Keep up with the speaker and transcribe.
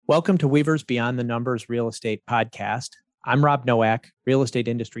Welcome to Weaver's Beyond the Numbers Real Estate Podcast. I'm Rob Nowak, real estate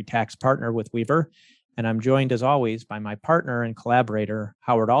industry tax partner with Weaver, and I'm joined as always by my partner and collaborator,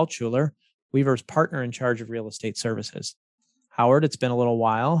 Howard Altschuler, Weaver's partner in charge of real estate services. Howard, it's been a little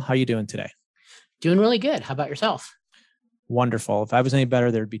while. How are you doing today? Doing really good. How about yourself? Wonderful. If I was any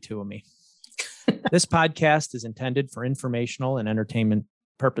better, there'd be two of me. This podcast is intended for informational and entertainment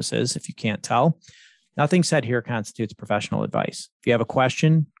purposes, if you can't tell. Nothing said here constitutes professional advice. If you have a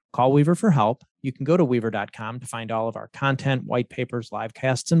question, call Weaver for help. You can go to weaver.com to find all of our content, white papers, live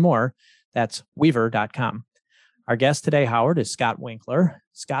casts, and more. That's weaver.com. Our guest today, Howard, is Scott Winkler.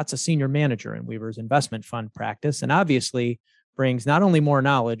 Scott's a senior manager in Weaver's investment fund practice and obviously brings not only more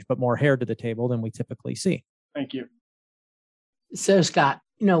knowledge, but more hair to the table than we typically see. Thank you. So, Scott,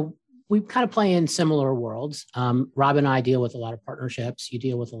 we kind of play in similar worlds. Rob and I deal with a lot of partnerships. You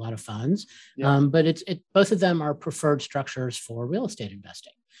deal with a lot of funds, yes. But both of them are preferred structures for real estate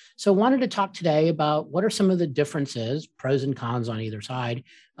investing. So I wanted to talk today about what are some of the differences, pros and cons on either side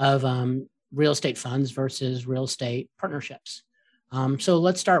of real estate funds versus real estate partnerships. So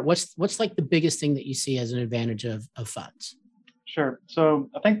let's start. What's like the biggest thing that you see as an advantage of funds? Sure. So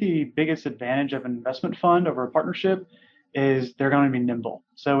I think the biggest advantage of an investment fund over a partnership is they're going to be nimble.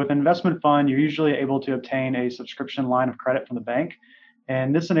 So with an investment fund, you're usually able to obtain a subscription line of credit from the bank.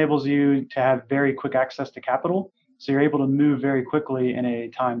 And this enables you to have very quick access to capital. So you're able to move very quickly in a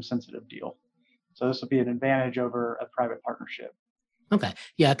time-sensitive deal. So this will be an advantage over a private partnership. Okay.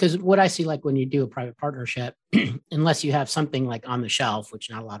 Yeah, because what I see, like when you do a private partnership, unless you have something like on the shelf, which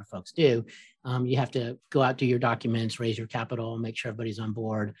not a lot of folks do, you have to go out, do your documents, raise your capital, make sure everybody's on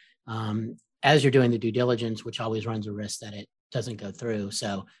board. As you're doing the due diligence, which always runs a risk that it doesn't go through.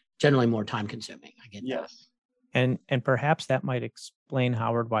 So generally more time consuming. I get that. Yes. And perhaps that might explain,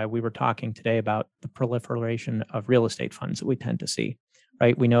 Howard, why we were talking today about the proliferation of real estate funds that we tend to see,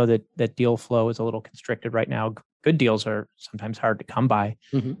 right? We know that deal flow is a little constricted right now. Good deals are sometimes hard to come by.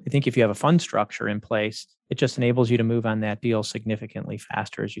 Mm-hmm. I think if you have a fund structure in place, it just enables you to move on that deal significantly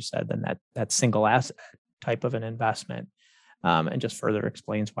faster, as you said, than that single asset type of an investment. And just further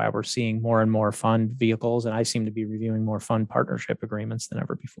explains why we're seeing more and more fund vehicles. And I seem to be reviewing more fund partnership agreements than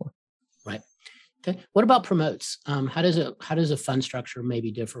ever before. Right. Okay. What about promotes? How does a fund structure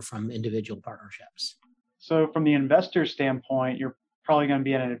maybe differ from individual partnerships? So from the investor standpoint, you're probably going to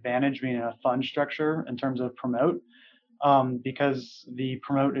be at an advantage being a fund structure in terms of promote because the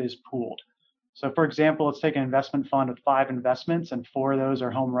promote is pooled. So for example, let's take an investment fund with 5 investments and 4 of those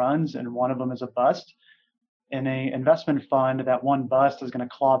are home runs and 1 of them is a bust. In an investment fund, that 1 bust is going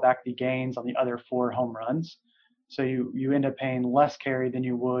to claw back the gains on the other 4 home runs. So you end up paying less carry than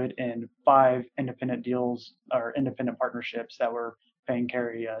you would in 5 independent deals or independent partnerships that were paying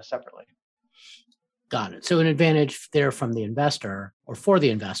carry separately. Got it. So an advantage there from the investor or for the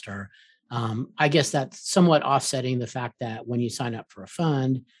investor. I guess that's somewhat offsetting the fact that when you sign up for a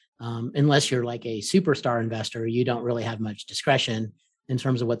fund, unless you're like a superstar investor, you don't really have much discretion in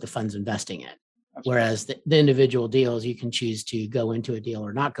terms of what the fund's investing in. That's Whereas right. the individual deals, you can choose to go into a deal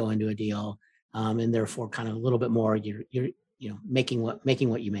or not go into a deal, and therefore kind of a little bit more you're making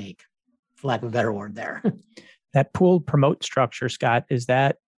what you make, for lack of a better word there. That pooled promote structure, Scott, is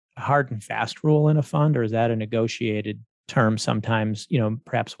that a hard and fast rule in a fund, or is that a negotiated term sometimes,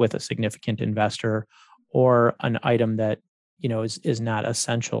 perhaps with a significant investor or an item that, is not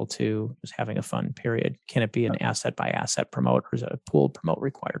essential to just having a fund period? Can it be an asset by asset promote, or is a pooled promote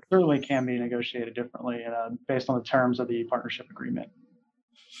required? Certainly can be negotiated differently based on the terms of the partnership agreement.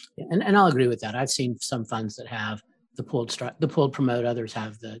 Yeah, and I'll agree with that. I've seen some funds that have the pooled promote, others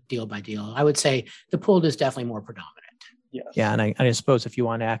have the deal by deal. I would say the pooled is definitely more predominant. Yes. Yeah, and I suppose if you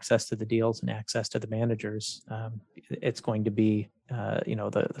want access to the deals and access to the managers, it's going to be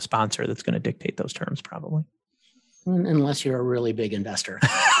the sponsor that's going to dictate those terms probably. Unless you're a really big investor.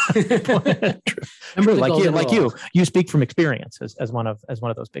 True. Like you speak from experience as one of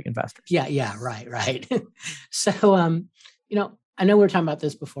those big investors. Yeah, right. So, I know we were talking about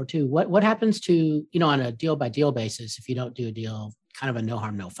this before too. What happens to, on a deal by deal basis, if you don't do a deal, kind of a no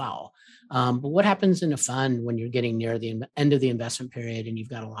harm, no foul. But what happens in a fund when you're getting near the end of the investment period and you've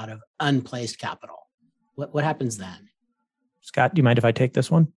got a lot of unplaced capital? What happens then? Scott, do you mind if I take this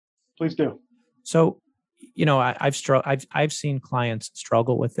one? Please do. So, I've seen clients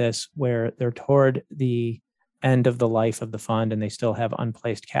struggle with this where they're toward the end of the life of the fund and they still have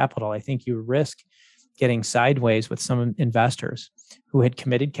unplaced capital. I think you risk getting sideways with some investors who had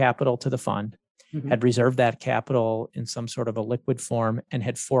committed capital to the fund, mm-hmm. had reserved that capital in some sort of a liquid form, and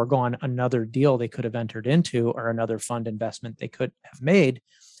had foregone another deal they could have entered into or another fund investment they could have made,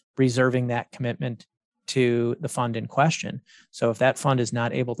 reserving that commitment to the fund in question. So if that fund is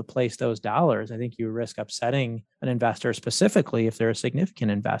not able to place those dollars, I think you risk upsetting an investor, specifically if they're a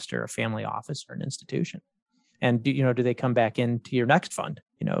significant investor, a family office or an institution. And do they come back into your next fund?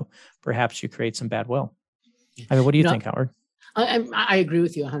 Perhaps you create some bad will. I mean, what do you think, Howard? I agree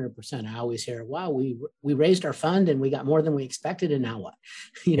with you 100%. I always hear, wow, we raised our fund and we got more than we expected, and now what?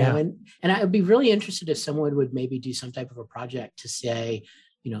 And I would be really interested if someone would maybe do some type of a project to say,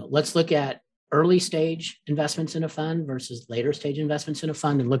 let's look at early stage investments in a fund versus later stage investments in a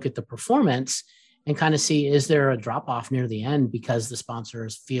fund and look at the performance and kind of see, is there a drop off near the end because the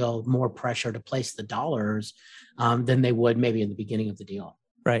sponsors feel more pressure to place the dollars than they would maybe in the beginning of the deal?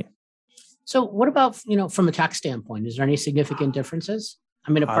 Right. So what about, from a tax standpoint, is there any significant differences?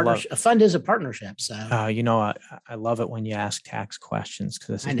 I mean, a fund is a partnership. So, I love it when you ask tax questions,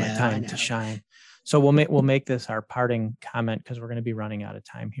 because this is my time to shine. So we'll make this our parting comment, because we're going to be running out of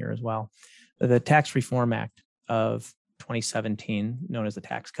time here as well. The Tax Reform Act of 2017, known as the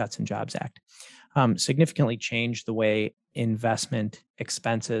Tax Cuts and Jobs Act, significantly changed the way investment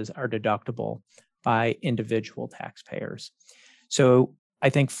expenses are deductible by individual taxpayers. So I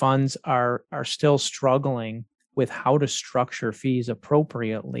think funds are still struggling with how to structure fees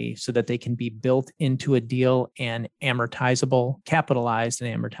appropriately so that they can be built into a deal and amortizable, capitalized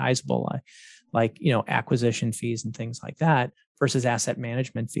and amortizable, like acquisition fees and things like that, versus asset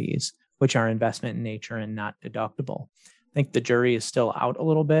management fees, which are investment in nature and not deductible. I think the jury is still out a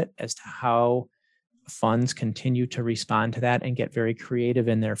little bit as to how funds continue to respond to that and get very creative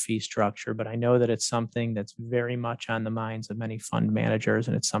in their fee structure. But I know that it's something that's very much on the minds of many fund managers,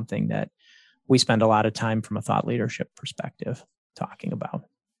 and it's something that we spend a lot of time from a thought leadership perspective talking about.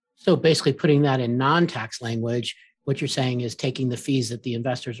 So basically putting that in non-tax language, what you're saying is taking the fees that the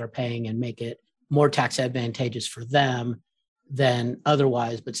investors are paying and make it more tax advantageous for them than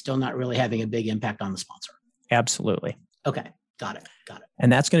otherwise, but still not really having a big impact on the sponsor. Absolutely. Okay. Got it.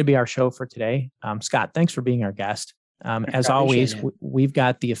 And that's going to be our show for today. Scott, thanks for being our guest. As always, we've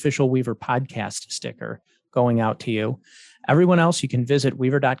got the official Weaver podcast sticker going out to you. Everyone else, you can visit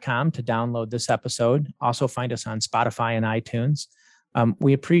weaver.com to download this episode. Also find us on Spotify and iTunes.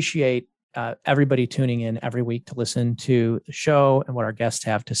 We appreciate everybody tuning in every week to listen to the show and what our guests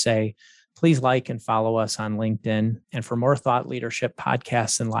have to say. Please like and follow us on LinkedIn. And for more thought leadership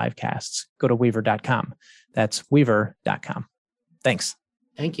podcasts and live casts, go to weaver.com. That's weaver.com. Thanks.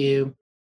 Thank you.